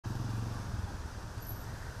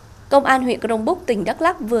Công an huyện Krông Búk, tỉnh Đắk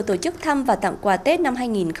Lắk vừa tổ chức thăm và tặng quà Tết năm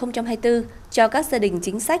 2024 cho các gia đình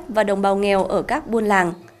chính sách và đồng bào nghèo ở các buôn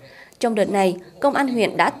làng. Trong đợt này, Công an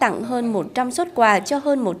huyện đã tặng hơn 100 suất quà cho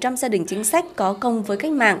hơn 100 gia đình chính sách có công với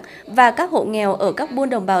cách mạng và các hộ nghèo ở các buôn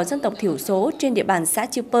đồng bào dân tộc thiểu số trên địa bàn xã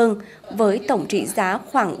Chư Pơng với tổng trị giá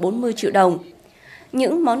khoảng 40 triệu đồng.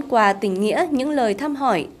 Những món quà tình nghĩa, những lời thăm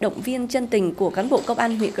hỏi, động viên chân tình của cán bộ công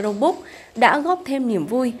an huyện Krông Búk đã góp thêm niềm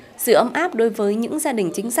vui, sự ấm áp đối với những gia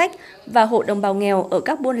đình chính sách và hộ đồng bào nghèo ở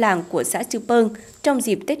các buôn làng của xã Chư Pơng trong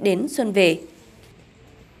dịp Tết đến xuân về.